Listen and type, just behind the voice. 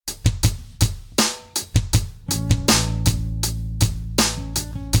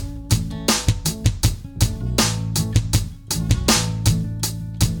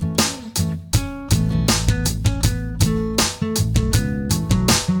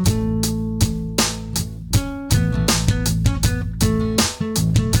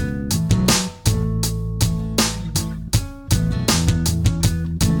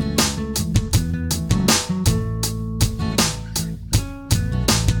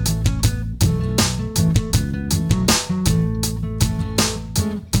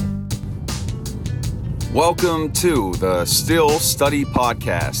Welcome to the Still Study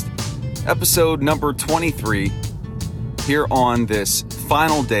Podcast, episode number 23, here on this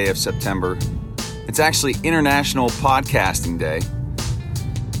final day of September. It's actually International Podcasting Day.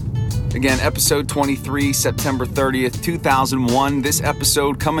 Again, episode 23, September 30th, 2001. This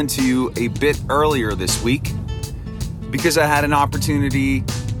episode coming to you a bit earlier this week because I had an opportunity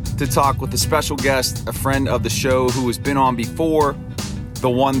to talk with a special guest, a friend of the show who has been on before, the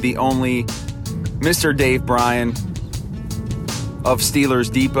one, the only, Mr. Dave Bryan of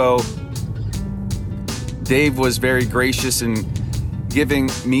Steelers Depot. Dave was very gracious in giving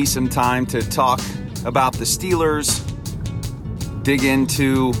me some time to talk about the Steelers, dig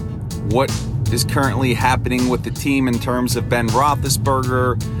into what is currently happening with the team in terms of Ben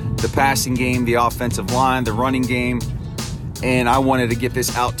Roethlisberger, the passing game, the offensive line, the running game. And I wanted to get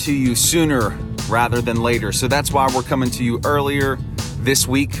this out to you sooner rather than later. So that's why we're coming to you earlier this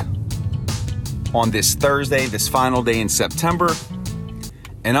week on this Thursday, this final day in September.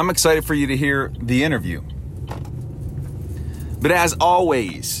 And I'm excited for you to hear the interview. But as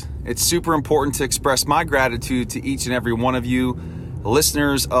always, it's super important to express my gratitude to each and every one of you,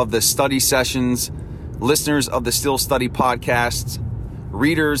 listeners of the study sessions, listeners of the Still Study podcasts,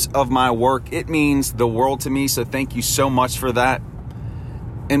 readers of my work. It means the world to me, so thank you so much for that.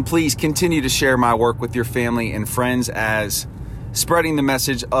 And please continue to share my work with your family and friends, as spreading the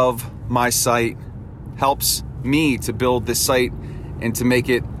message of my site helps me to build this site and to make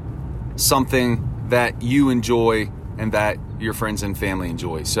it something that you enjoy and that your friends and family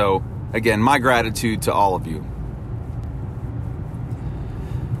enjoy. So again, my gratitude to all of you.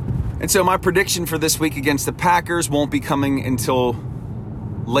 And so my prediction for this week against the Packers won't be coming until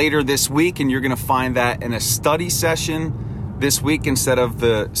later this week, and you're going to find that in a study session this week instead of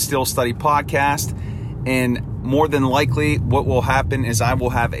the Still Study podcast. And more than likely what will happen is I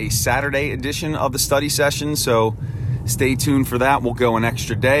will have a Saturday edition of the study session, so stay tuned for that. We'll go an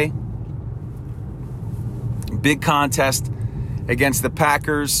extra day. Big contest against the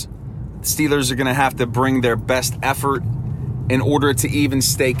Packers. The Steelers are going to have to bring their best effort in order to even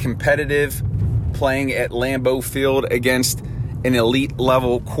stay competitive, playing at Lambeau Field against an elite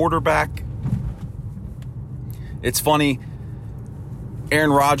level quarterback. It's funny,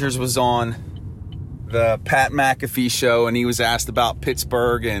 Aaron Rodgers was on the Pat McAfee show and he was asked about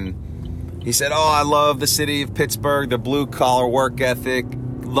Pittsburgh, and he said, I love the city of Pittsburgh, the blue collar work ethic,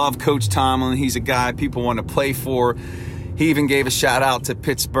 love Coach Tomlin, he's a guy people want to play for. He even gave a shout out to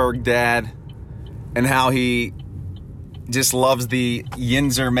Pittsburgh Dad and how he just loves the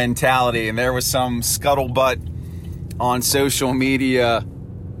Yinzer mentality. And there was some scuttlebutt on social media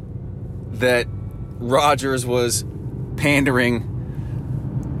that Rodgers was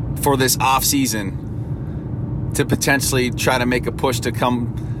pandering for this offseason to potentially try to make a push to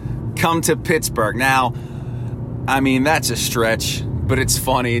come to Pittsburgh. Now, I mean, that's a stretch, but it's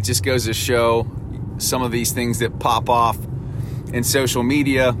funny. It just goes to show some of these things that pop off in social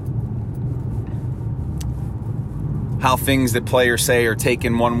media, how things that players say are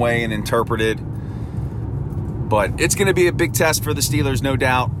taken one way and interpreted. But it's going to be a big test for the Steelers, no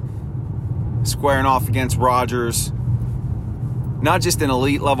doubt, squaring off against Rodgers. Not just an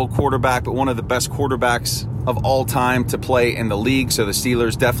elite level quarterback, but one of the best quarterbacks of all time to play in the league. So the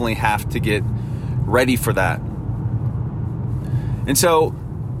Steelers definitely have to get ready for that. And so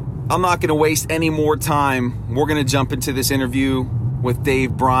I'm not going to waste any more time. We're going to jump into this interview with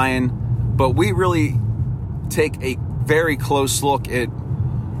Dave Bryan. But we really take a very close look at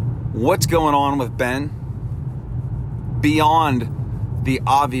what's going on with Ben, beyond the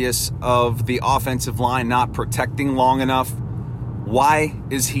obvious of the offensive line not protecting long enough. Why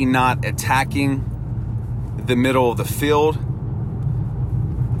is he not attacking the middle of the field?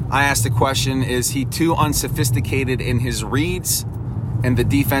 I asked the question, is he too unsophisticated in his reads? And the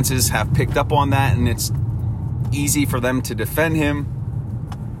defenses have picked up on that, and it's easy for them to defend him.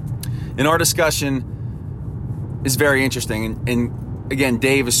 And our discussion is very interesting. And again,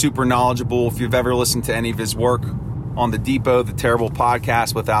 Dave is super knowledgeable. If you've ever listened to any of his work on the Depot, the Terrible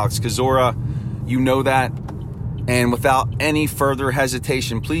Podcast with Alex Kozora, you know that. And without any further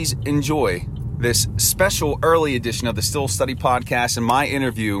hesitation, please enjoy this special early edition of the Still Study Podcast and my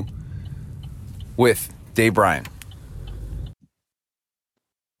interview with Dave Bryan.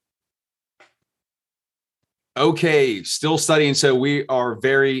 Okay, still studying. So we are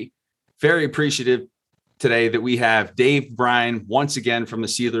very, very appreciative today that we have Dave Bryan once again from the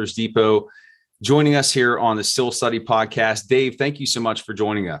Steelers Depot joining us here on the Still Study Podcast. Dave, thank you so much for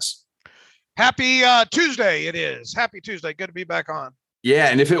joining us. Happy Tuesday. It is. Happy Tuesday. Good to be back on. Yeah,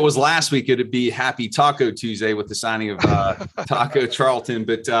 and if it was last week, it'd be Happy Taco Tuesday with the signing of Taco Charlton.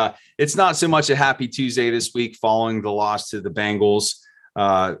 But it's not so much a Happy Tuesday this week following the loss to the Bengals.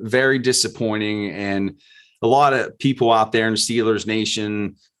 Very disappointing. And a lot of people out there in Steelers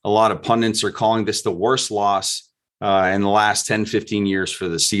Nation, a lot of pundits are calling this the worst loss in the last 10, 15 years for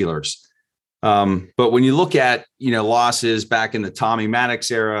the Steelers. But when you look at, losses back in the Tommy Maddox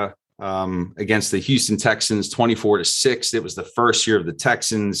era, against the Houston Texans, 24-6. It was the first year of the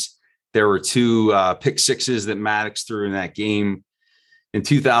Texans. There were 2 pick sixes that Maddox threw in that game. In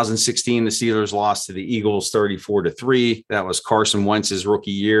 2016, the Steelers lost to the Eagles 34-3. That was Carson Wentz's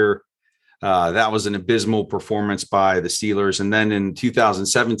rookie year. That was an abysmal performance by the Steelers. And then in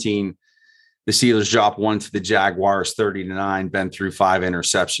 2017, the Steelers dropped 1 to the Jaguars 30-9. Ben threw 5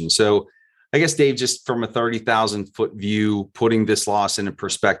 interceptions. So I guess, Dave, just from a 30,000-foot view, putting this loss into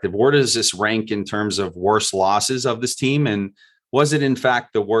perspective, where does this rank in terms of worst losses of this team? And was it, in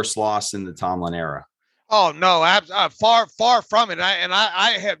fact, the worst loss in the Tomlin era? Oh, no, far from it.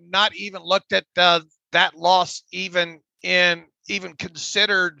 I have not even looked at that loss even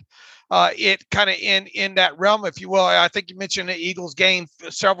considered it kind of in that realm, if you will. I think you mentioned the Eagles game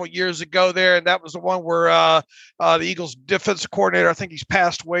several years ago there, and that was the one where the Eagles defensive coordinator, I think he's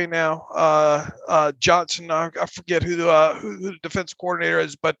passed away now, Johnson. I forget who the defensive coordinator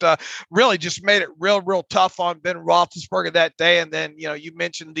is, but really just made it real tough on Ben Roethlisberger that day. And then you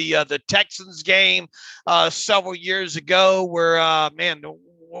mentioned the Texans game several years ago, where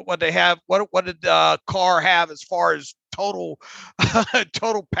what they have, what did Carr have as far as total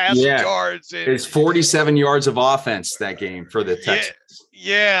passing yards? It's 47 yards of offense that game for the Texans.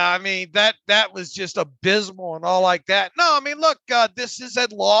 Yeah, I mean, that was just abysmal and all like that. No, I mean, look, this is a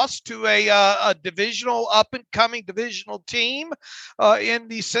loss to a up and coming divisional team in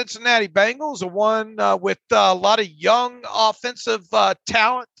the Cincinnati Bengals, a one with a lot of young offensive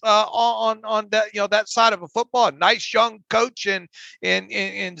talent on that that side of a football. A nice young coach in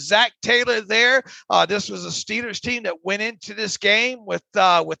Zach Taylor there. This was a Steelers team that went into this game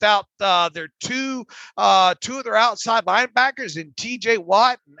without their two of their outside linebackers in T.J.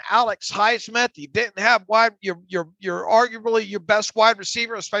 Watt and Alex Highsmith. You didn't have your arguably your best wide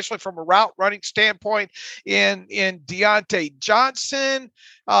receiver, especially from a route running standpoint, in Deontay Johnson.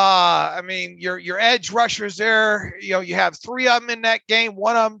 I mean, your edge rushers there, you have 3 of them in that game.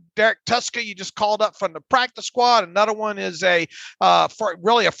 One of them, Derek Tuska, you just called up from the practice squad. Another one is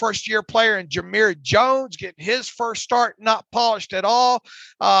really a first-year player in Jameer Jones, getting his first start, not polished at all.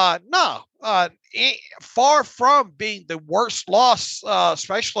 Far from being the worst loss,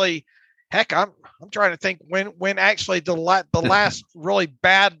 especially. Heck, I'm trying to think when actually the last really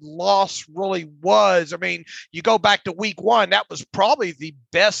bad loss really was. I mean, you go back to week 1, that was probably the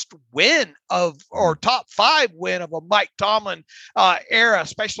best win or top 5 win of a Mike Tomlin era,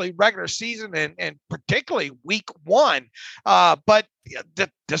 especially regular season and particularly week 1. But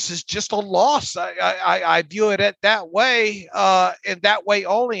this is just a loss. I view it that way, and that way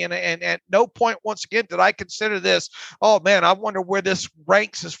only. And at no point, once again, did I consider this, oh man, I wonder where this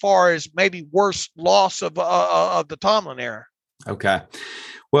ranks as far as maybe worst loss of the Tomlin era. Okay.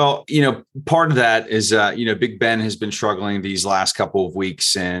 Well, part of that is, Big Ben has been struggling these last couple of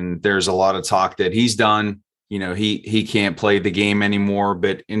weeks, and there's a lot of talk that he's done. He can't play the game anymore.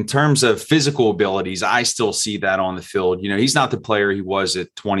 But in terms of physical abilities, I still see that on the field. He's not the player he was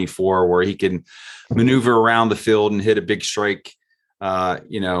at 24, where he can maneuver around the field and hit a big strike,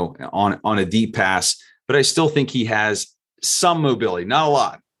 on a deep pass. But I still think he has some mobility, not a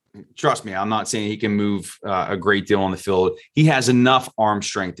lot. Trust me, I'm not saying he can move a great deal on the field. He has enough arm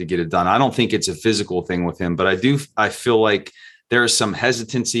strength to get it done. I don't think it's a physical thing with him, but I feel like there's some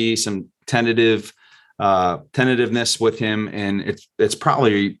hesitancy, some tentativeness with him, and it's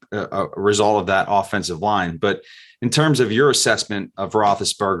probably a result of that offensive line. But in terms of your assessment of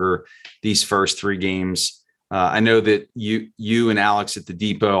Roethlisberger these first 3 games, I know that you and Alex at the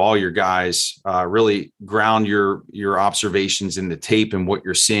Depot, all your guys, really ground your observations in the tape and what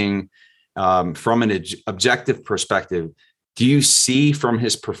you're seeing from an objective perspective. Do you see from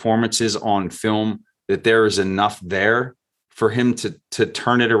his performances on film that there is enough there for him to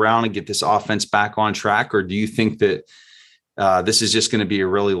turn it around and get this offense back on track? Or do you think that this is just going to be a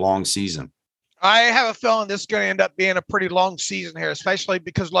really long season? I have a feeling this is going to end up being a pretty long season here, especially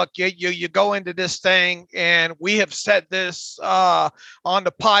because, look, you go into this thing, and we have said this on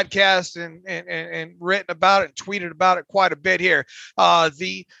the podcast and written about it and tweeted about it quite a bit here.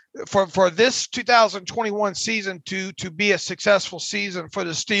 The for this 2021 season to be a successful season for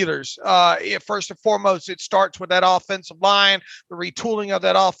the Steelers, first and foremost, it starts with that offensive line, the retooling of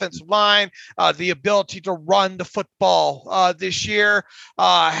that offensive line, the ability to run the football this year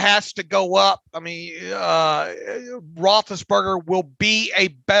has to go up. I mean, Roethlisberger will be a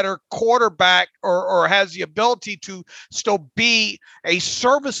better quarterback, or has the ability to still be a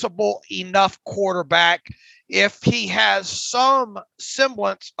serviceable enough quarterback if he has some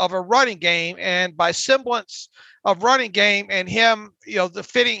semblance of a running game. And by semblance of running game and him, the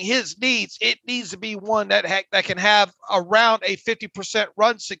fitting his needs, it needs to be one that can have around a 50%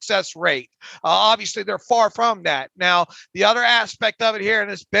 run success rate. Obviously, they're far from that. Now, the other aspect of it here, and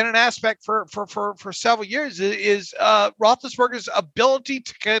it's been an aspect for several years, is Roethlisberger's ability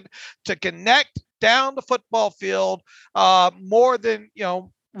to connect down the football field more than,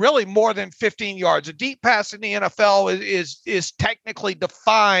 really more than 15 yards. A deep pass in the NFL is technically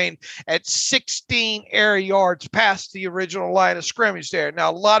defined at 16 air yards past the original line of scrimmage there. Now,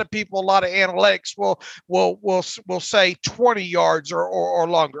 a lot of people, a lot of analytics will say 20 yards or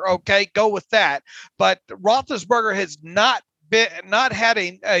longer. Okay, go with that. But Roethlisberger has not had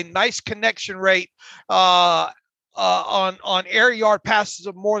a nice connection rate on air yard passes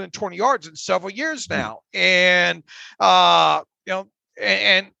of more than 20 yards in several years now. And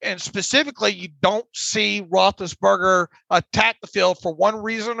and specifically, you don't see Roethlisberger attack the field for one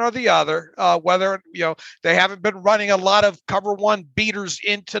reason or the other, whether, they haven't been running a lot of cover one beaters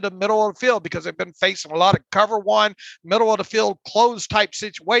into the middle of the field because they've been facing a lot of cover one, middle of the field, close type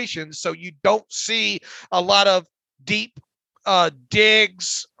situations. So you don't see a lot of deep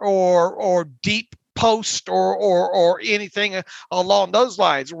digs or deep post or anything along those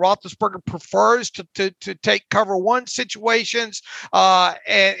lines. Roethlisberger prefers to take cover one situations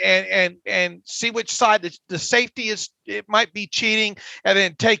and see which side the safety is. It might be cheating, and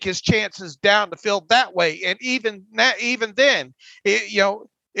then take his chances down the field that way. And even then,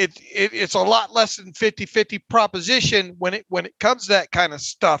 it's a lot less than 50-50 proposition when it comes to that kind of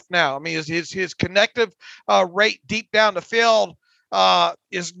stuff now. I mean, his connective rate deep down the field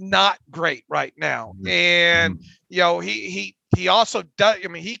is not great right now. And, he also does. I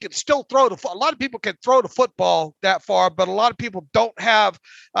mean, he can still throw a lot of people can throw the football that far, but a lot of people don't have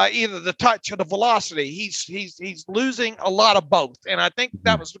either the touch or the velocity. He's losing a lot of both. And I think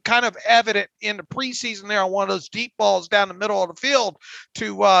that was kind of evident in the preseason there on one of those deep balls down the middle of the field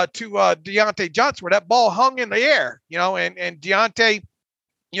to Deontay Johnson, where that ball hung in the air, and Deontay,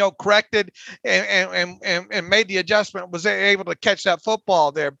 corrected and made the adjustment, was able to catch that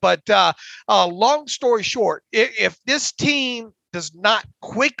football there. But long story short, if this team does not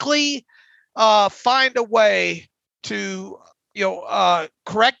quickly find a way to,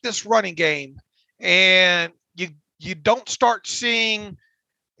 correct this running game, and you don't start seeing,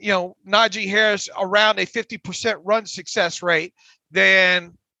 Najee Harris around a 50% run success rate,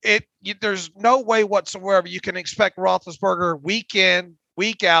 then there's no way whatsoever you can expect Roethlisberger week in,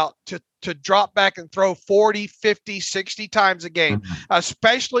 week out to drop back and throw 40, 50, 60 times a game,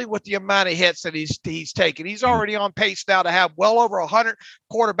 especially with the amount of hits that he's taken. He's already on pace now to have well over 100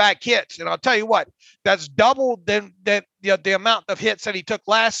 quarterback hits. And I'll tell you what, that's double than the amount of hits that he took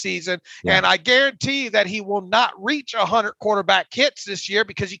last season. Yeah. And I guarantee you that he will not reach 100 quarterback hits this year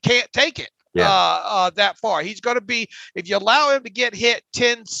because he can't take it that far. He's going to be, if you allow him to get hit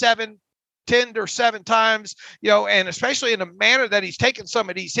 10 or 7 times, and especially in the manner that he's taken some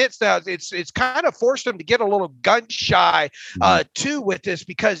of these hits now, it's kind of forced him to get a little gun shy too with this,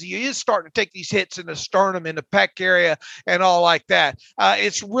 because he is starting to take these hits in the sternum, in the pec area, and all like that.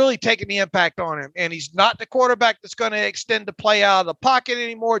 It's really taking the impact on him, and he's not the quarterback that's going to extend the play out of the pocket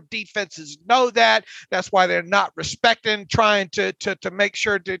anymore. Defenses know that. That's why they're not respecting, trying to make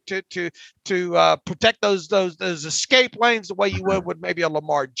sure to protect those escape lanes the way you would with maybe a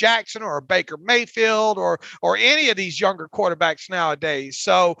Lamar Jackson or a Baker Mayfield or any of these younger quarterbacks nowadays.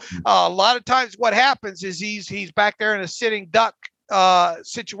 So a lot of times what happens is he's back there in a sitting duck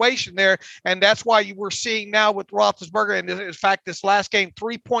situation there, and that's why you were seeing now with Roethlisberger, and in fact this last game,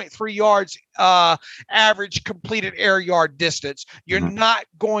 3.3 yards average completed air yard distance. You're not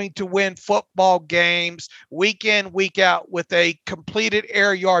going to win football games week in, week out with a completed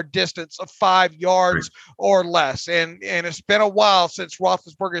air yard distance of 5 yards or less. And it's been a while since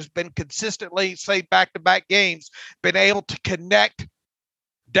Roethlisberger has been consistently, say back-to-back games, been able to connect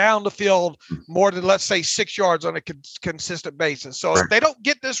down the field more than, let's say, 6 yards on a consistent basis. So if they don't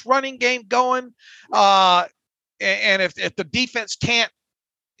get this running game going, and if the defense can't,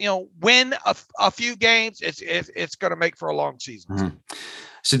 win a few games, it's going to make for a long season.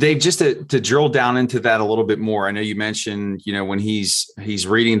 So Dave, just to drill down into that a little bit more, I know you mentioned, when he's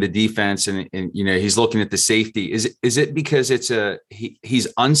reading the defense and he's looking at the safety. Is it because he's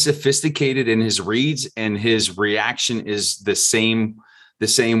unsophisticated in his reads and his reaction is the same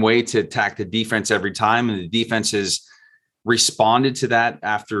way to attack the defense every time, and the defense has responded to that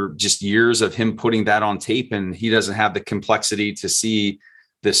after just years of him putting that on tape, and he doesn't have the complexity to see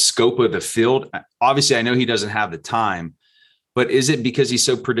the scope of the field? Obviously, I know he doesn't have the time. But is it because he's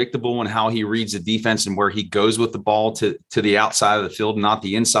so predictable in how he reads the defense and where he goes with the ball to the outside of the field, not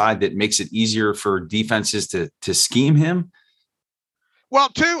the inside, that makes it easier for defenses to scheme him? Well,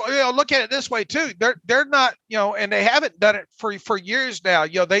 too, look at it this way too. They're not, and they haven't done it for years now.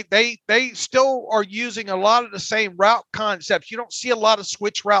 They still are using a lot of the same route concepts. You don't see a lot of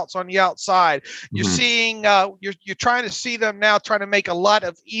switch routes on the outside. You're seeing, you're trying to see them now trying to make a lot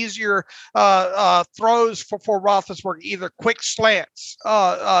of easier throws for Roethlisberger, either quick slants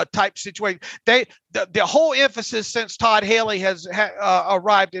type situation. The whole emphasis since Todd Haley has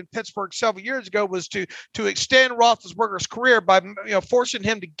arrived in Pittsburgh several years ago was to extend Roethlisberger's career by forcing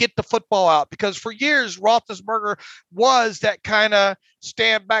him to get the football out, because for years Roethlisberger was that kind of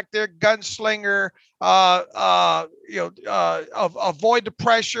stand back there gunslinger, avoid the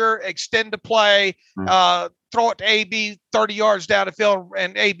pressure, extend the play, throw it to AB 30 yards down the field,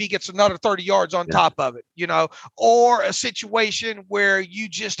 and AB gets another 30 yards on top of it, or a situation where you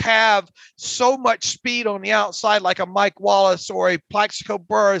just have so much speed on the outside, like a Mike Wallace or a Plaxico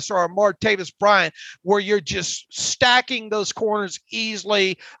Burress or a Martavis Bryan, where you're just stacking those corners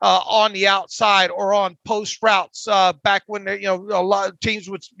easily on the outside or on post routes. Back when a lot of teams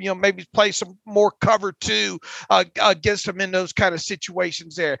would maybe play some more cover two against him in those kind of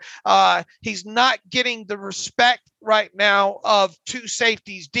situations there. He's not getting the respect right now of two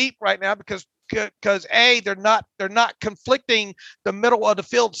safeties deep right now because they're not conflicting the middle of the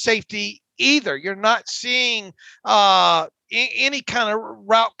field safety either. You're not seeing any kind of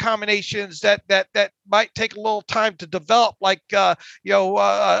route combinations that might take a little time to develop, like a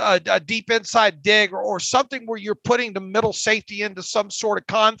deep inside dig or something where you're putting the middle safety into some sort of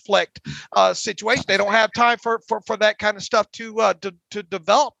conflict situation. They don't have time for that kind of stuff to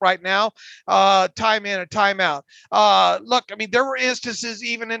develop right now. Time in and time out. Look, I mean, there were instances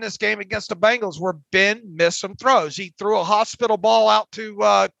even in this game against the Bengals where Ben missed some throws. He threw a hospital ball out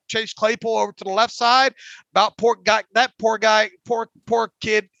to Chase Claypool over to the left side. Poor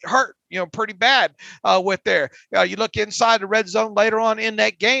kid hurt, pretty bad with there. You look inside the red zone later on in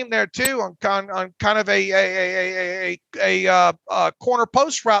that game there too, on kind of a corner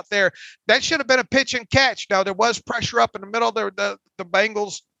post route there. That should have been a pitch and catch. Now there was pressure up in the middle there. The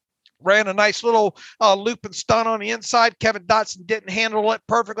Bengals ran a nice little loop and stun on the inside. Kevin Dotson didn't handle it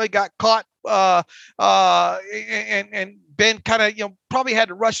perfectly, got caught. And Ben kind of, probably had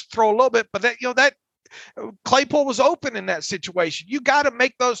to rush the throw a little bit, but that Claypool was open in that situation. You got to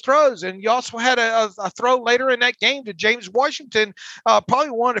make those throws. And you also had a throw later in that game to James Washington, probably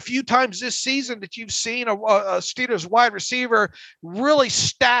one of the few times this season that you've seen a Steelers wide receiver really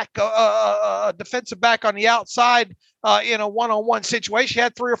stack a defensive back on the outside in a one-on-one situation. He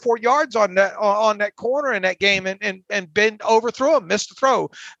had 3 or 4 yards on that corner in that game, and Ben overthrew him, missed the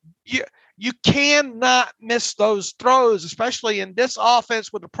throw. You cannot miss those throws, especially in this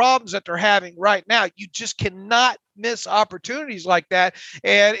offense with the problems that they're having right now. You just cannot miss opportunities like that,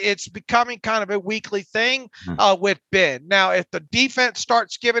 and it's becoming kind of a weekly thing with Ben. Now, if the defense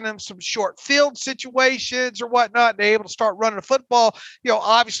starts giving them some short field situations or whatnot, they're able to start running the football,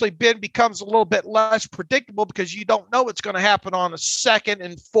 obviously Ben becomes a little bit less predictable because you don't know what's going to happen on a 2nd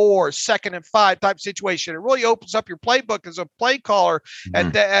and 4, 2nd and 5 type situation. It really opens up your playbook as a play caller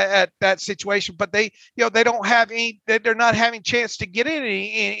at that situation, but they don't have they're not having chance to get in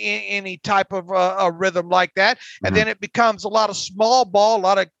any type of a rhythm like that. And then it becomes a lot of small ball, a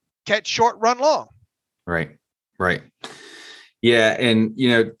lot of catch short, run long. Right. Yeah. And,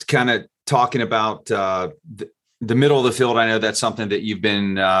 kind of talking about the middle of the field, I know that's something that you've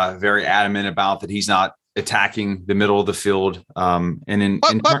been very adamant about, that he's not attacking the middle of the field. But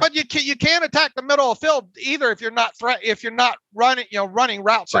you can't attack the middle of the field either if you're not running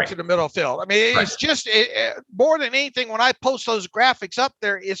routes into the middle of the field. I mean, it's just more than anything, when I post those graphics up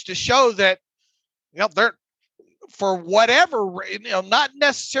there, is to show that, they're, for whatever, not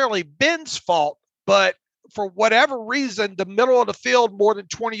necessarily Ben's fault, but for whatever reason, the middle of the field more than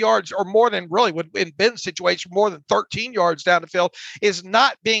 20 yards or more than really in Ben's situation, more than 13 yards down the field is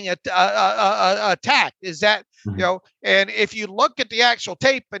not being attacked. Is that, and if you look at the actual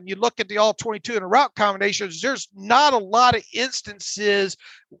tape and you look at the all 22 and the route combinations, there's not a lot of instances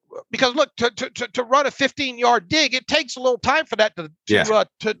because look, to run a 15-yard dig, it takes a little time for that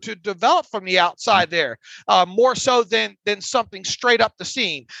to develop from the outside there, more so than something straight up the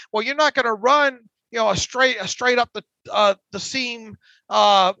seam. Well, you're not going to run, a straight up the seam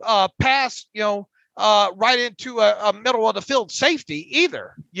pass, right into a middle of the field safety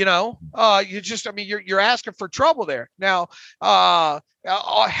either. You're asking for trouble there. Now,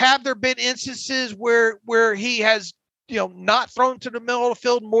 have there been instances where he has not thrown to the middle of the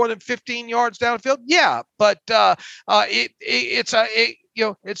field more than 15 yards down the field? Yeah, but it's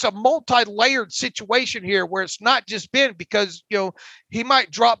a multi-layered situation here where it's not just been because he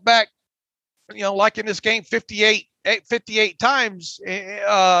might drop back, like in this game, 58 times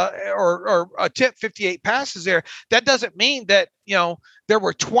or attempt 58 passes there. That doesn't mean that there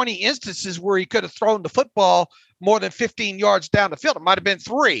were 20 instances where he could have thrown the football more than 15 yards down the field. It might have been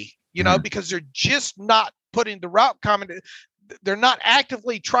 3, because they're just not putting the route comment. They're not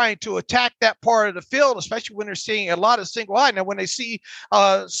actively trying to attack that part of the field, especially when they're seeing a lot of single eye. Now, when they see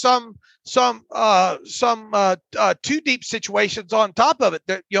some two deep situations on top of it,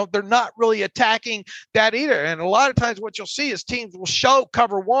 they're not really attacking that either. And a lot of times, what you'll see is teams will show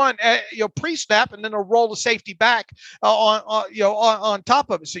cover one, pre-snap, and then they'll roll the safety back on top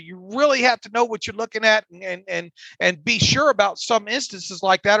of it. So you really have to know what you're looking at and be sure about some instances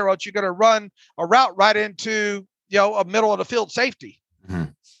like that, or else you're going to run a route right into a middle of the field safety.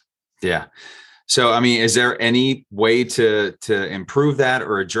 Mm-hmm. Yeah. So, is there any way to improve that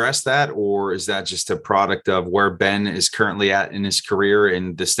or address that, or is that just a product of where Ben is currently at in his career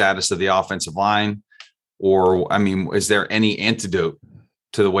and the status of the offensive line? Or, is there any antidote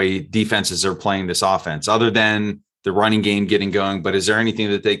to the way defenses are playing this offense other than the running game getting going? But is there anything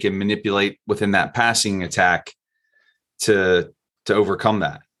that they can manipulate within that passing attack to overcome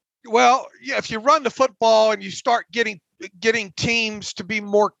that? Well, yeah, if you run the football and you start getting teams to be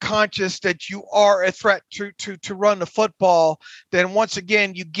more conscious that you are a threat to run the football, then once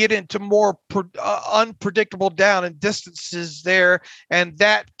again you get into more unpredictable down and distances there, and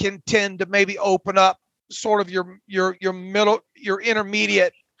that can tend to maybe open up sort of your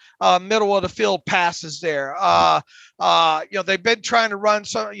intermediate middle of the field passes there. They've been trying to run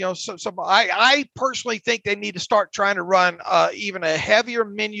some. I personally think they need to start trying to run even a heavier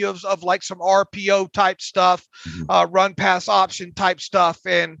menu of like some RPO type stuff, run pass option type stuff,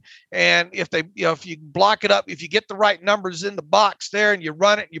 and if they, if you block it up, if you get the right numbers in the box there and you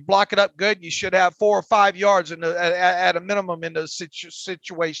run it and you block it up good, you should have 4 or 5 yards at a minimum in those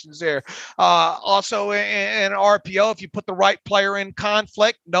situations there. Also in RPO, if you put the right player in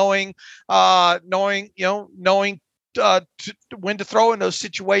conflict, knowing when to throw in those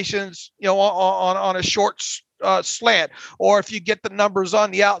situations, on a short slant, or if you get the numbers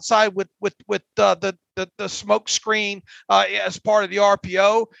on the outside with the smoke screen as part of the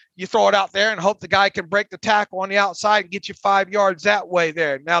RPO, you throw it out there and hope the guy can break the tackle on the outside and get you 5 yards that way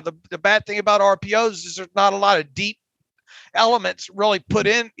there. Now, the bad thing about RPOs is there's not a lot of deep elements really put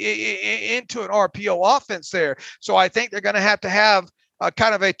into an RPO offense there. So I think they're going to have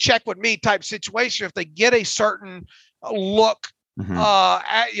kind of a check with me type situation. If they get a certain look, and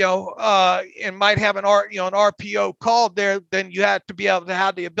might have an RPO called there, then you have to be able to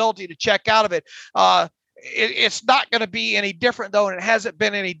have the ability to check out of it. It's not going to be any different though, and it hasn't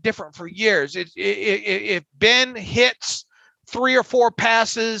been any different for years. If Ben hits 3 or 4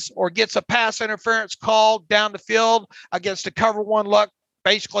 passes or gets a pass interference called down the field against a cover one look,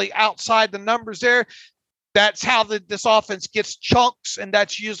 basically outside the numbers there, that's how this offense gets chunks, and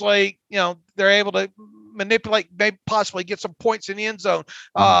that's usually, they're able to manipulate, maybe possibly get some points in the end zone.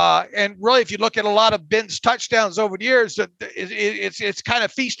 And really, if you look at a lot of Ben's touchdowns over the years, it's kind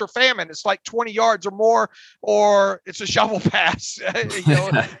of feast or famine. It's like 20 yards or more, or it's a shovel pass,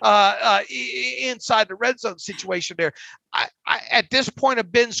 inside the red zone situation there. I at this point of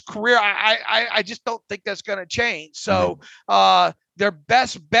Ben's career, I just don't think that's going to change. So their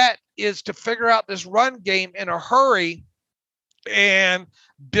best bet is to figure out this run game in a hurry and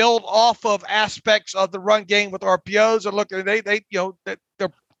build off of aspects of the run game with RPOs. And look, you're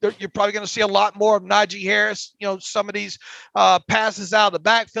probably going to see a lot more of Najee Harris, some of these passes out of the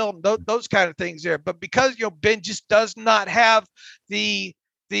backfield, and those kind of things there. But because Ben just does not have the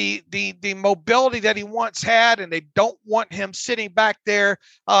the mobility that he once had, and they don't want him sitting back there.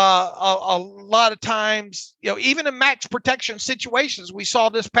 A lot of times, even in match protection situations, we saw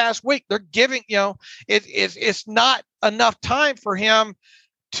this past week, they're giving, it's not enough time for him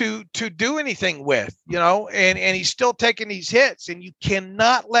to do anything with, and he's still taking these hits, and you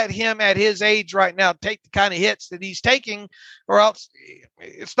cannot let him at his age right now take the kind of hits that he's taking, or else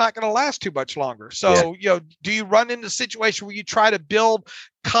it's not going to last too much longer. So, do you run into a situation where you try to build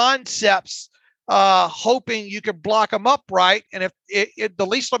concepts, hoping you can block them up right, and if the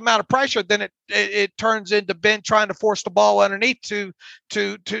least amount of pressure, then it turns into Ben trying to force the ball underneath to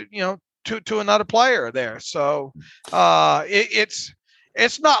another player there. So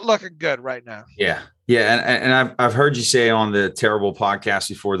it's not looking good right now. Yeah. Yeah. And I've heard you say on the Terrible podcast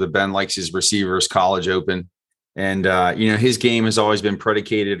before that Ben likes his receivers college open. And, his game has always been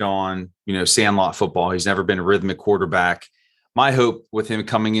predicated on, sandlot football. He's never been a rhythmic quarterback. My hope with him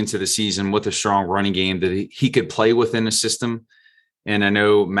coming into the season with a strong running game that he could play within a system. And I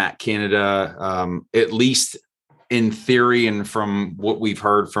know Matt Canada, at least in theory and from what we've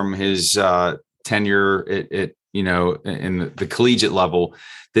heard from his tenure at in the collegiate level,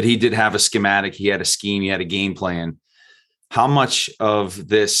 that he did have a schematic, he had a scheme, he had a game plan. How much of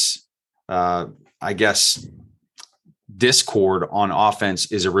this, discord on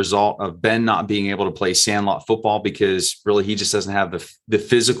offense is a result of Ben not being able to play sandlot football because really he just doesn't have the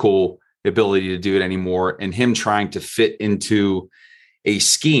physical ability to do it anymore, and him trying to fit into a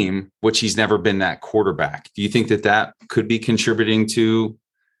scheme, which he's never been that quarterback? Do you think that could be contributing to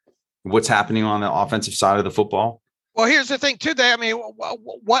what's happening on the offensive side of the football? Well, here's the thing too.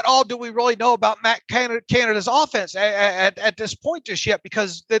 What all do we really know about Matt Canada's offense at this point just yet?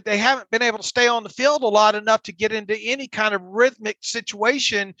 Because they haven't been able to stay on the field a lot enough to get into any kind of rhythmic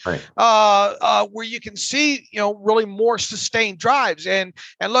situation, right, where you can see, really more sustained drives. And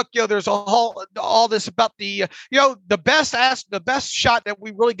look, there's all this about the best shot that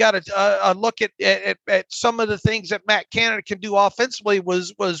we really got to look at some of the things that Matt Canada can do offensively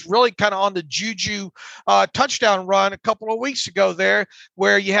was really kind of on the Juju touchdown run a couple of weeks ago there,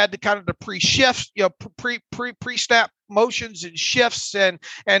 where you had the kind of the pre-shifts, pre-snap motions and shifts and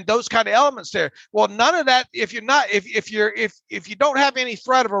those kind of elements there. Well, none of that, if you don't have any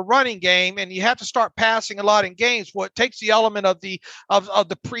threat of a running game and you have to start passing a lot in games, well, it takes the element of the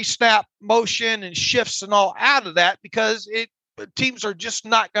pre-snap motion and shifts and all out of that, because teams are just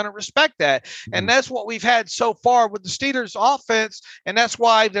not going to respect that. And that's what we've had so far with the Steelers offense. And that's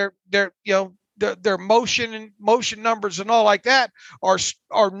why their motion numbers and all like that are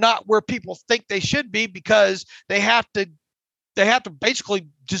not where people think they should be, because they have to basically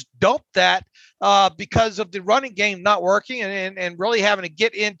just dump that because of the running game not working and really having to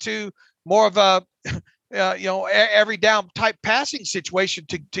get into more of a every down type passing situation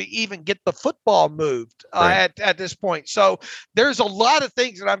to even get the football moved right at this point. So there's a lot of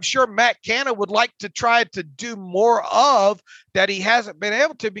things that I'm sure Matt Canada would like to try to do more of that he hasn't been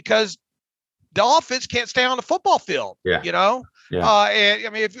able to, because the offense can't stay on the football field. Yeah. And I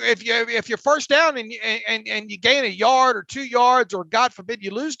mean, if you're first down and you gain a yard or 2 yards, or God forbid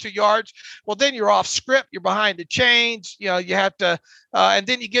you lose 2 yards, well, then you're off script. You're behind the chains. You have to, and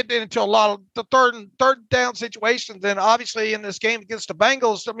then you get into a lot of the third down situations. Then obviously in this game against the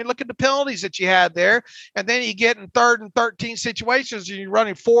Bengals, I mean, look at the penalties that you had there, and then you get in 3rd and 13 situations, and you're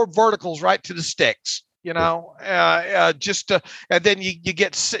running 4 verticals right to the sticks. And then you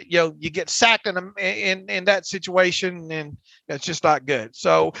get sacked in that situation, and it's just not good.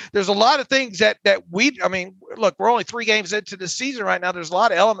 So there's a lot of things that look, we're only 3 games into the season right now. There's a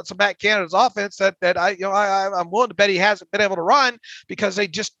lot of elements of Matt Canada's offense that I'm willing to bet he hasn't been able to run, because they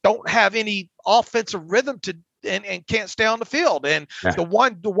just don't have any offensive rhythm and can't stay on the field. And the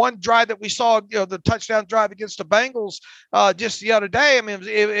one drive that we saw, the touchdown drive against the Bengals just the other day, I mean,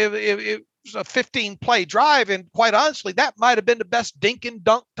 it was a 15-play drive, and quite honestly, that might have been the best dink and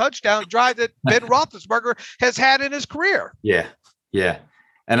dunk touchdown drive that Ben Roethlisberger has had in his career. Yeah.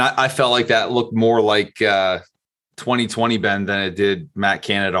 And I felt like that looked more like 2020 Ben than it did Matt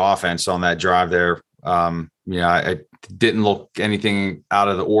Canada offense on that drive there. I didn't look anything out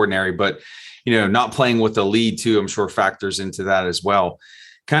of the ordinary, but not playing with the lead too, I'm sure factors into that as well.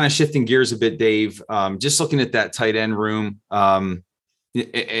 Kind of shifting gears a bit, Dave, just looking at that tight end room,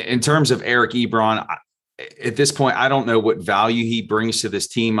 in terms of Eric Ebron, at this point, I don't know what value he brings to this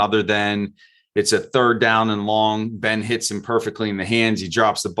team other than it's a 3rd down and long. Ben hits him perfectly in the hands. He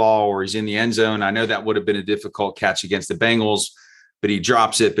drops the ball, or he's in the end zone. I know that would have been a difficult catch against the Bengals, but he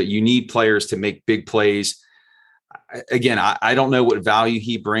drops it. But you need players to make big plays. Again, I don't know what value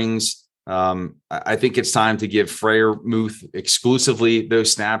he brings I think it's time to give Freiermuth exclusively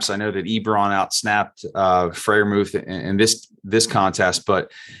those snaps. I know that Ebron outsnapped Freiermuth in this contest,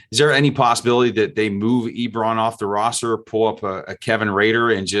 but is there any possibility that they move Ebron off the roster, pull up a Kevin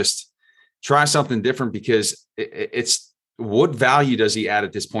Rader, and just try something different? Because it's what value does he add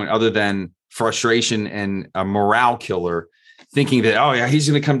at this point other than frustration and a morale killer, thinking that, oh yeah, he's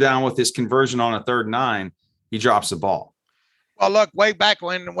going to come down with this conversion on a 3rd and 9. He drops the ball. Well, look, way back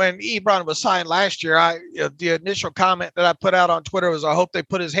when Ebron was signed last year, the initial comment that I put out on Twitter was, I hope they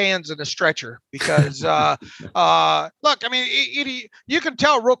put his hands in a stretcher, because look, I mean, you can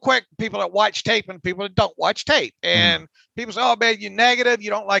tell real quick people that watch tape and people that don't watch tape. And people say, oh man, you negative, you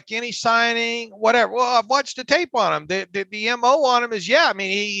don't like any signing, whatever. Well, I've watched the tape on him. The MO on him is, I mean,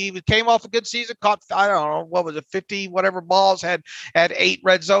 he came off a good season, caught, I don't know, what was it, 50 whatever balls, had 8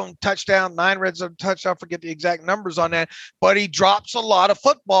 red zone touchdown, 9 red zone touchdown, forget the exact numbers on that, but he drops a lot of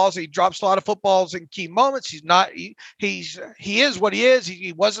footballs. He drops a lot of footballs in key moments. He is what he is.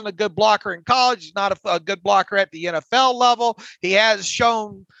 He wasn't a good blocker in college. He's not a good blocker at the NFL level. He has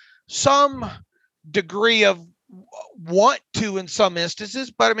shown some degree of want to in some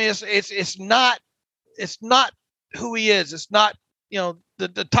instances, but I mean, it's not who he is. It's not,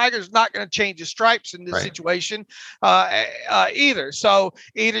 the Tiger's not going to change his stripes in this situation either. So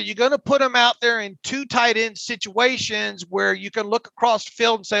either you're going to put him out there in 2 tight end situations where you can look across the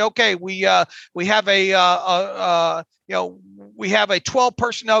field and say, okay, we have we have a 12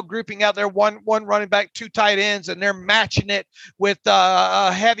 personnel grouping out there, one running back, 2 tight ends, and they're matching it with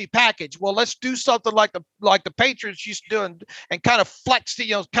a heavy package. Well, let's do something like the Patriots used to do, and kind of flex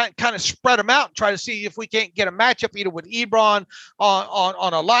the, kind of spread them out and try to see if we can't get a matchup either with Ebron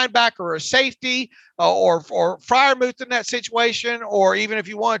on a linebacker or a safety, or Freiermuth in that situation, or even if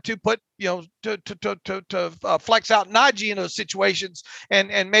you wanted to put, to flex out Najee in those situations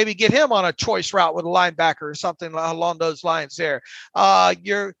and maybe get him on a choice route with a linebacker or something along those lines there. Other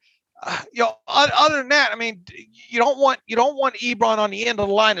than that, I mean, you don't want Ebron on the end of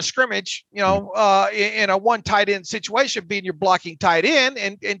the line of scrimmage, in a 1 tight end situation, being your blocking tight end,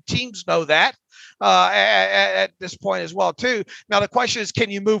 and teams know that. At this point as well too. Now the question is, can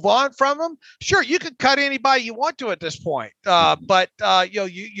you move on from him? Sure, you can cut anybody you want to at this point, but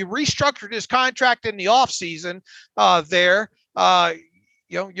you restructured his contract in the offseason there.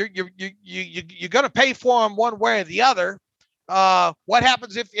 You're going to pay for him one way or the other. What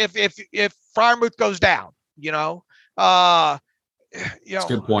happens if Freiermuth goes down? That's a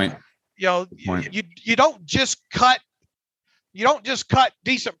good point. You don't just cut. You don't just cut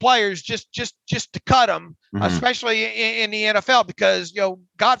decent players just to cut them, especially in the NFL, because,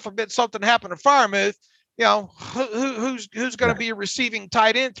 God forbid something happened to Freiermuth, who's going to be a receiving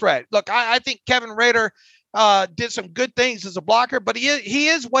tight end threat? Look, I think Kevin Rader did some good things as a blocker, but he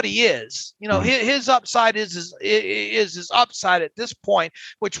is what he is. His upside is his upside at this point,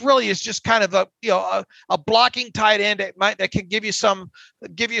 which really is just kind of a blocking tight end that can give you some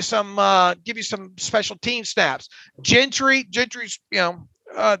special team snaps. Gentry's,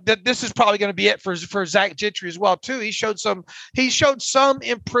 this is probably going to be it for Zach Gentry as well too. He showed some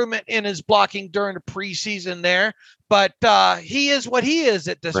improvement in his blocking during the preseason there, but he is what he is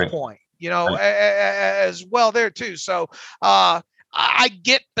at this point. As well there too. So I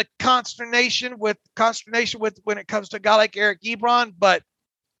get the consternation with when it comes to a guy like Eric Ebron, but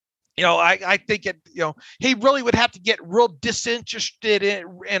I think he really would have to get real disinterested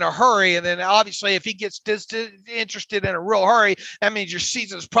in a hurry. And then obviously if he gets disinterested in a real hurry, that means your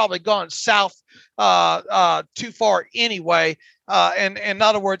season's probably gone south too far anyway. And in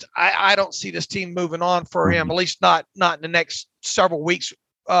other words, I don't see this team moving on for him, at least not in the next several weeks.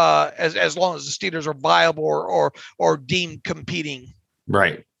 As long as the Steelers are viable or deemed competing.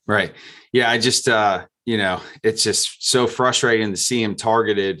 Right. Yeah. I just, it's just so frustrating to see him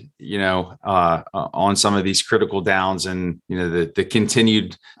targeted, on some of these critical downs, and, the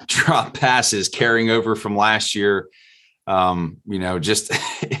continued drop passes carrying over from last year. Just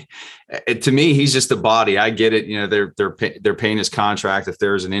to me, he's just a body. I get it. They're paying his contract. If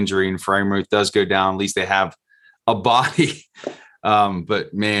there's an injury and Freiermuth does go down, at least they have a body.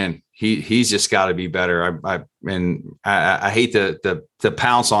 But man, he's just got to be better. I hate to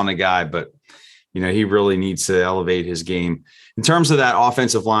pounce on the guy, but he really needs to elevate his game. In terms of that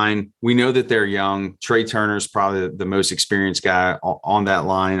offensive line, we know that they're young. Trey Turner's probably the most experienced guy on that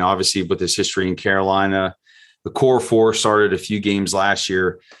line, obviously with his history in Carolina. The core 4 started a few games last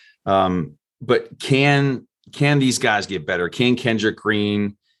year. But can these guys get better? Can Kendrick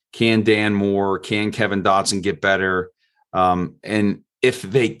Green, can Dan Moore, can Kevin Dotson get better? And if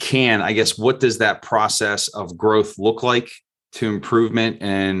they can, I guess, what does that process of growth look like to improvement?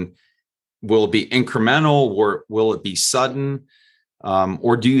 And will it be incremental, or will it be sudden?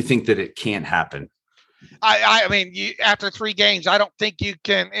 Or do you think that it can't happen? I mean, after 3 games, I don't think you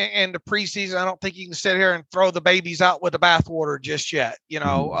can, in the preseason, I don't think you can sit here and throw the babies out with the bathwater just yet.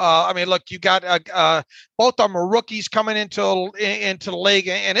 I mean, look, you got both of them are rookies coming into the league,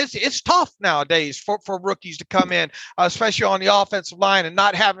 and it's tough nowadays for rookies to come in, especially on the offensive line, and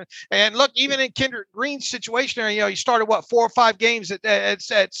not having. And look, even in Kendrick Green's situation, he started 4 or 5 games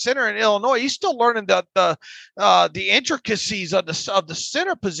at center in Illinois. He's still learning the intricacies of the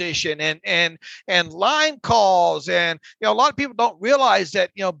center position and line calls. And a lot of people don't realize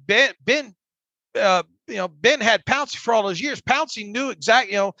that Ben had Pouncey for all those years. Pouncey knew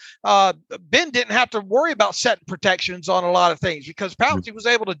exactly, Ben didn't have to worry about setting protections on a lot of things, because Pouncey was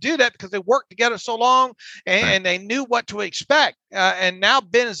able to do that because they worked together so long, and they knew what to expect. And now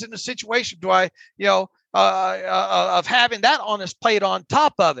Ben is in a situation of having that on his plate on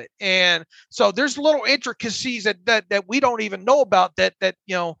top of it. And so there's little intricacies that we don't even know about that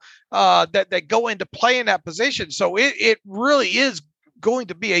go into play in that position. So it really is going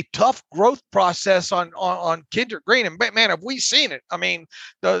to be a tough growth process on Kendrick Green. And man, have we seen it? I mean,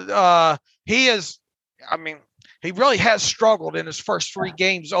 he really has struggled in his first 3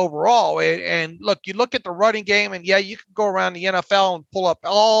 games overall. And look, you look at the running game, and you can go around the NFL and pull up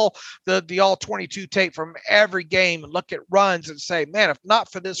all the all 22 tape from every game and look at runs and say, man, if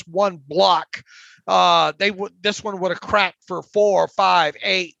not for this one block, this one would have cracked for 4, 5,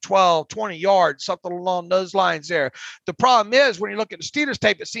 8, 12, 20 yards, something along those lines there. The problem is, when you look at the Steelers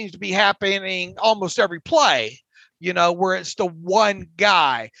tape, it seems to be happening almost every play, where it's the one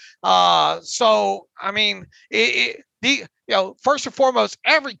guy. So, I mean, first and foremost,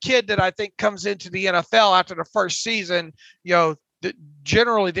 every kid that I think comes into the NFL after the first season,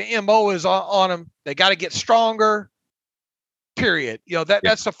 generally the MO is on them. They got to get stronger. Period.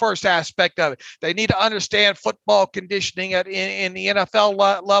 That's the first aspect of it. They need to understand football conditioning in the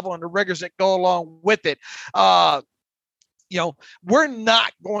NFL level and the rigors that go along with it. We're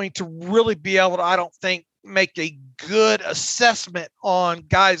not going to really be able to, I don't think, make a good assessment on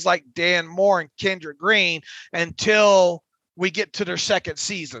guys like Dan Moore and Kendrick Green until we get to their second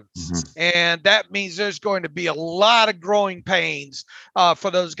seasons. Mm-hmm. And that means there's going to be a lot of growing pains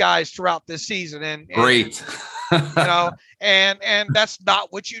for those guys throughout this season. And great. And that's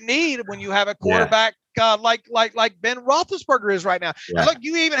not what you need when you have a quarterback like Ben Roethlisberger is right now. Yeah. And look,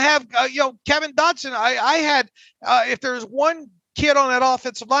 you even have Kevin Dotson. I had if there's one kid on that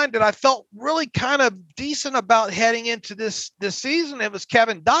offensive line that I felt really kind of decent about heading into this season, it was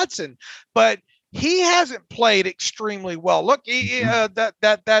Kevin Dotson, but he hasn't played extremely well. Look,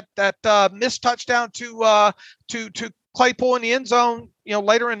 that missed touchdown to Claypool in the end zone,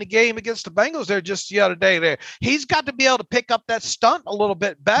 later in the game against the Bengals there just the other day there. He's got to be able to pick up that stunt a little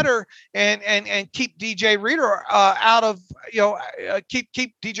bit better and keep DJ Reader out of,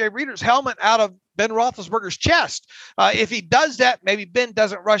 keep DJ Reader's helmet out of Ben Roethlisberger's chest. If he does that, maybe Ben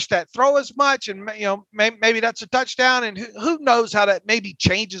doesn't rush that throw as much, and maybe that's a touchdown. And who knows how that maybe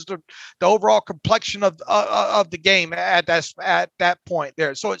changes the overall complexion of the game at that point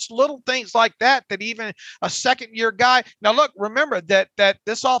there. So it's little things like that even a second year guy. Now look, remember that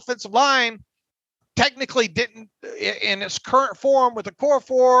this offensive line technically didn't, in its current form with the core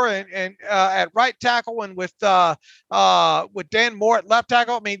 4 and at right tackle and with Dan Moore at left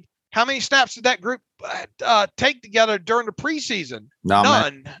tackle. I mean, how many snaps did that group take together during the preseason?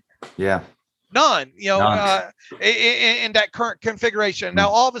 None. Yeah. None, in that current configuration. Now,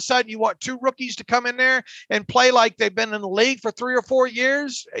 all of a sudden, you want 2 rookies to come in there and play like they've been in the league for 3 or 4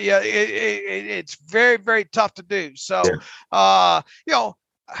 years. Yeah, it's very, very tough to do. So,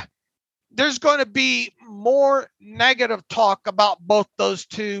 there's going to be more negative talk about both those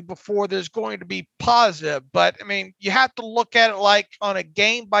two before there's going to be positive. But I mean, you have to look at it like on a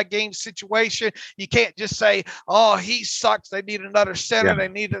game by game situation. You can't just say, oh, he sucks, they need another center. Yeah.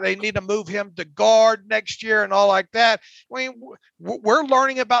 They need to move him to guard next year and all like that. I mean, we're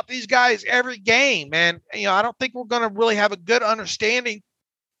learning about these guys every game. And, I don't think we're going to really have a good understanding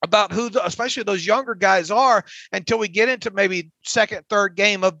about who, especially those younger guys, are until we get into maybe second, third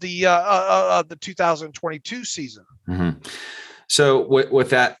game of the 2022 season. Mm-hmm. So with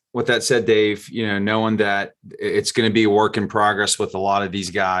that said, Dave, knowing that it's going to be a work in progress with a lot of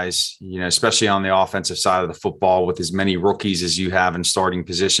these guys, especially on the offensive side of the football, with as many rookies as you have in starting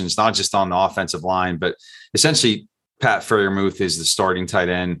positions, not just on the offensive line, but essentially Pat Freiermuth is the starting tight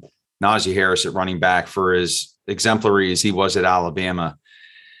end, Najee Harris at running back, for as exemplary as he was at Alabama.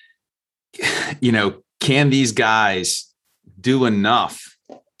 Can these guys do enough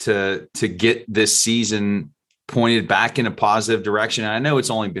to get this season pointed back in a positive direction. And I know it's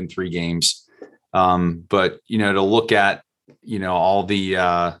only been 3 games, but to look at all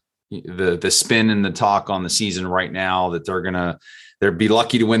the spin and the talk on the season right now that they'd be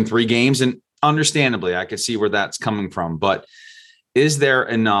lucky to win 3 games, and understandably, I could see where that's coming from. But is there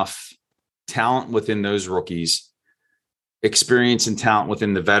enough talent within those rookies, experience and talent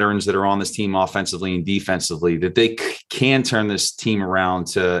within the veterans that are on this team offensively and defensively, that they can turn this team around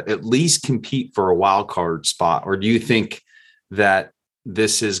to at least compete for a wild card spot? Or do you think that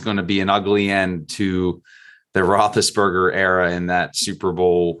this is going to be an ugly end to the Roethlisberger era in that Super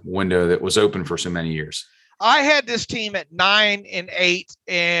Bowl window that was open for so many years? I had this team at 9-8,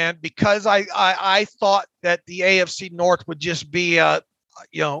 and because I thought that the AFC North would just be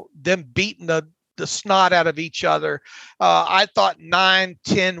them beating the snot out of each other. I thought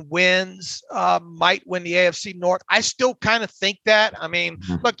 9-10 wins might win the AFC North. I still kind of think that. I mean,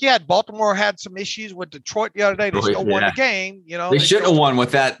 look, Baltimore had some issues with Detroit the other day. They still won the game. They shouldn't have won with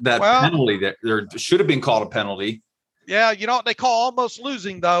that penalty. That there should have been called a penalty. Yeah, what they call almost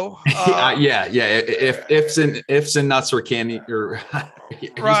losing, though. Yeah. If ifs and nuts were candy, or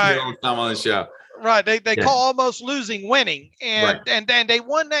right on the show. Right. They call almost losing winning, and they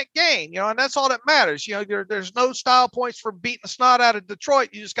won that game, and that's all that matters. There's no style points for beating the snot out of Detroit.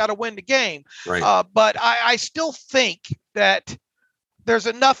 You just got to win the game. Right. But I still think that there's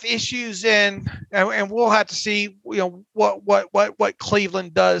enough issues and we'll have to see, what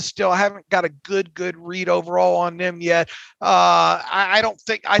Cleveland does still. I haven't got a good read overall on them yet. I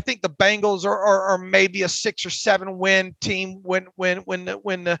think the Bengals are maybe a 6 or 7 win team when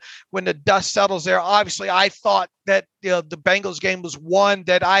the dust settles there. Obviously, I thought that the Bengals game was one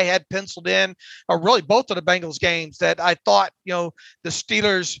that I had penciled in, or really both of the Bengals games that I thought, the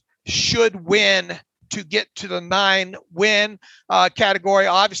Steelers should win to get to the 9-win category.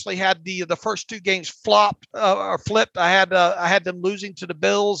 Obviously had the first 2 games flopped or flipped. I had them losing to the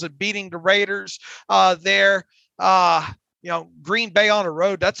Bills and beating the Raiders there. Green Bay on the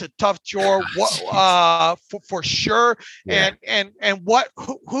road, that's a tough chore for sure. Yeah. And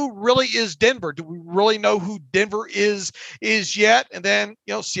who really is Denver? Do we really know who Denver is yet? And then,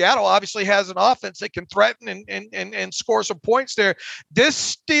 Seattle obviously has an offense that can threaten and score some points there.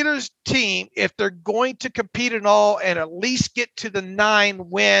 This Steelers team, if they're going to compete at all and at least get to the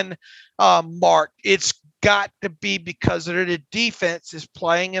 9-win mark, it's got to be because the defense is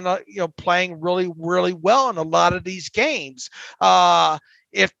playing playing really, really well in a lot of these games.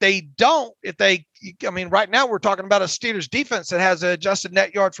 If they don't, right now we're talking about a Steelers defense that has an adjusted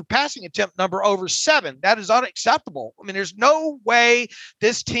net yards for passing attempt number over 7. That is unacceptable. There's no way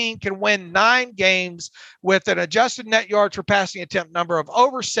this team can win 9 games with an adjusted net yards for passing attempt number of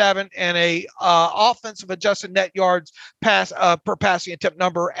over 7 and a offensive adjusted net yards per passing attempt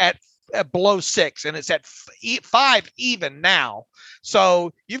number at below 6, and it's at 5 even now.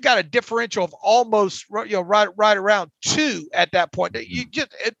 So you've got a differential of almost right around 2 at that point.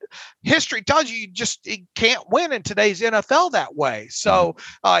 History tells you you can't win in today's NFL that way. So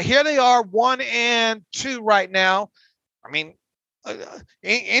here they are 1-2 right now.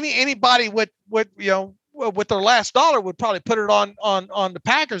 Anybody with their last dollar would probably put it on the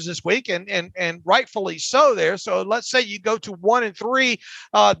Packers this week, and rightfully so there. So let's say you go to 1-3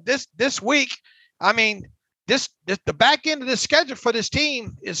 this week. The back end of the schedule for this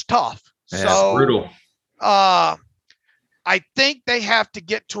team is tough. Yeah, so brutal. I think they have to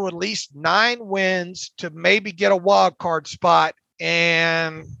get to at least 9 wins to maybe get a wild card spot.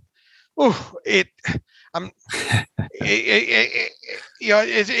 And it's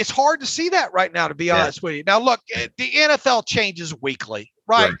hard to see that right now, to be honest with you. Now, look, the NFL changes weekly,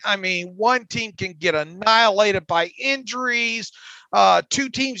 right? One team can get annihilated by injuries. 2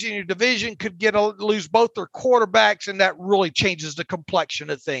 teams in your division could lose both their quarterbacks, and that really changes the complexion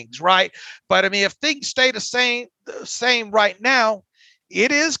of things, right? But if things stay the same right now,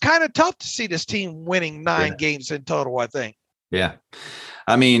 it is kind of tough to see this team winning 9 games in total, I think. Yeah.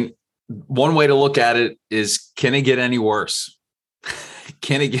 One way to look at it is, can it get any worse?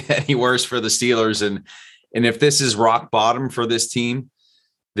 Can it get any worse for the Steelers? And if this is rock bottom for this team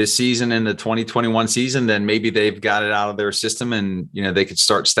this season, in the 2021 season, then maybe they've got it out of their system and, they could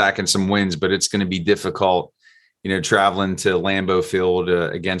start stacking some wins, but it's going to be difficult, traveling to Lambeau Field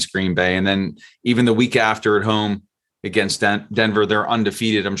against Green Bay. And then even the week after at home against Denver, they're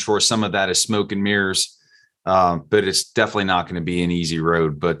undefeated. I'm sure some of that is smoke and mirrors. But it's definitely not going to be an easy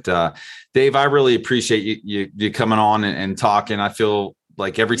road. But Dave, I really appreciate you coming on and talking. I feel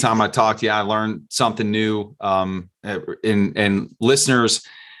like every time I talk to you, I learn something new. And listeners,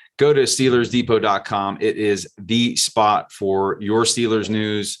 go to SteelersDepot.com. It is the spot for your Steelers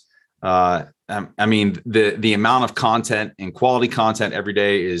news. I mean, the amount of content and quality content every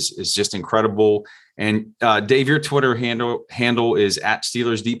day is just incredible. And Dave, your Twitter handle is at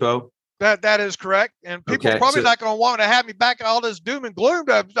Steelers Depot. That is correct. And people probably not going to want to have me back in all this doom and gloom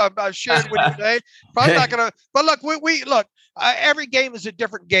that I've shared with you today. Probably not going to. But look, we look. Every game is a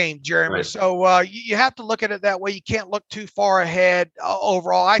different game, Jeremy. Right. So you have to look at it that way. You can't look too far ahead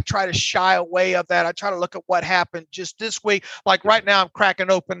overall. I try to shy away of that. I try to look at what happened just this week. Like right now, I'm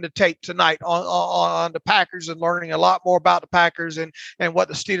cracking open the tape tonight on the Packers and learning a lot more about the Packers and what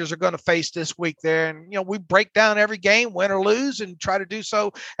the Steelers are going to face this week there. And, we break down every game, win or lose, and try to do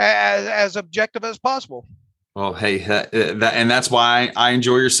so as objective as possible. Well, hey, and that's why I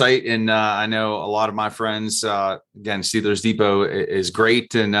enjoy your site. And I know a lot of my friends, again, Steelers Depot is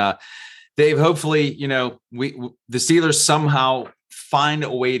great. And Dave, hopefully, the Steelers somehow find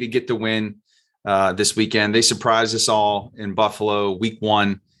a way to get the win this weekend. They surprised us all in Buffalo week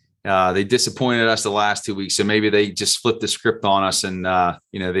 1. They disappointed us the last 2 weeks. So maybe they just flipped the script on us and,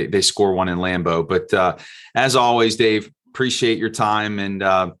 they score one in Lambeau. But as always, Dave, appreciate your time. And,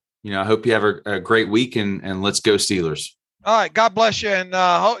 I hope you have a great week and let's go Steelers. All right. God bless you. And,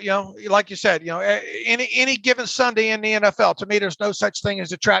 like you said, any given Sunday in the NFL, to me, there's no such thing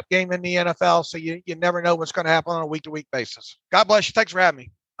as a trap game in the NFL. So you never know what's going to happen on a week-to-week basis. God bless you. Thanks for having me.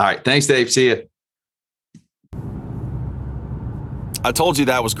 All right. Thanks, Dave. See you. I told you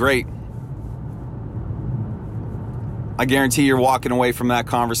that was great. I guarantee you're walking away from that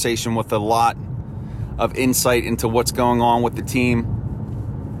conversation with a lot of insight into what's going on with the team.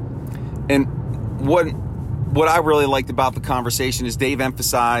 And what I really liked about the conversation is Dave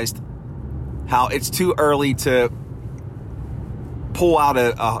emphasized how it's too early to pull out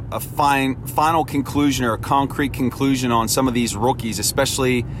a final conclusion or a concrete conclusion on some of these rookies,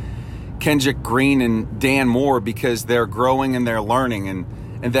 especially Kendrick Green and Dan Moore, because they're growing and they're learning.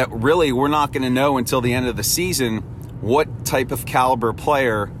 And that really we're not going to know until the end of the season what type of caliber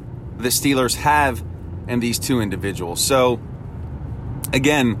player the Steelers have in these two individuals. So,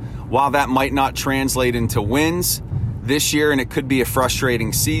 again, while that might not translate into wins this year and it could be a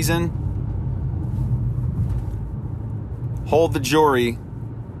frustrating season, hold the jury,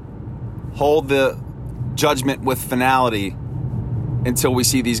 hold the judgment with finality until we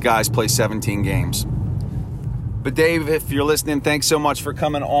see these guys play 17 games. But Dave, if you're listening, thanks so much for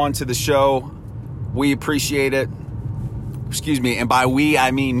coming on to the show. We appreciate it. Excuse me, and by we,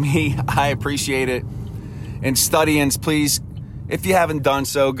 I mean me. I appreciate it. And Studians, please, if you haven't done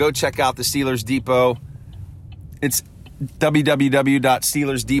so, go check out the Steelers Depot. It's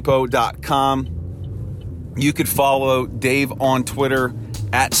www.steelersdepot.com. You could follow Dave on Twitter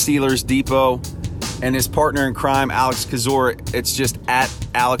at Steelers Depot, and his partner in crime, Alex Kozora. It's just at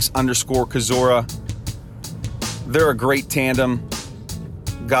Alex_Kozora. They're a great tandem.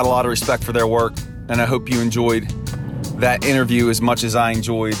 Got a lot of respect for their work, and I hope you enjoyed that interview as much as I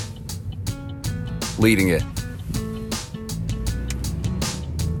enjoyed leading it.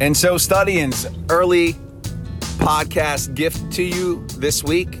 And so, Studians, early podcast gift to you this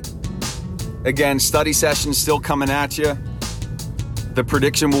week. Again, study session still coming at you. The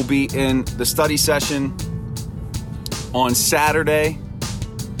prediction will be in the study session on Saturday.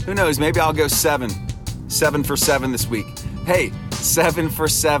 Who knows? Maybe I'll go 7 for 7 this week. Hey, 7 for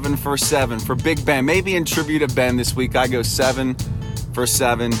 7 for 7 for Big Ben. Maybe in tribute to Ben this week, I go 7 for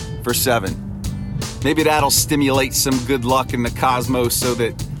 7 for 7. Maybe that'll stimulate some good luck in the cosmos so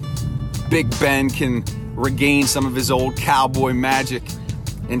that Big Ben can regain some of his old cowboy magic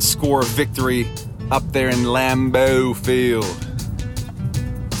and score a victory up there in Lambeau Field.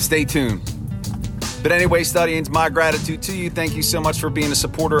 Stay tuned. But anyway, Studians, my gratitude to you. Thank you so much for being a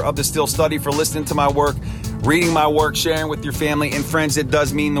supporter of the Still Study, for listening to my work, reading my work, sharing with your family and friends. It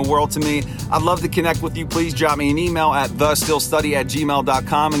does mean the world to me. I'd love to connect with you. Please drop me an email at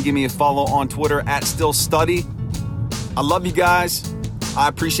thestillstudy@gmail.com and give me a follow on Twitter at stillstudy. I love you guys. I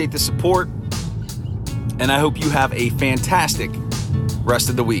appreciate the support, and I hope you have a fantastic rest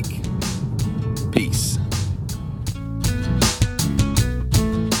of the week. Peace.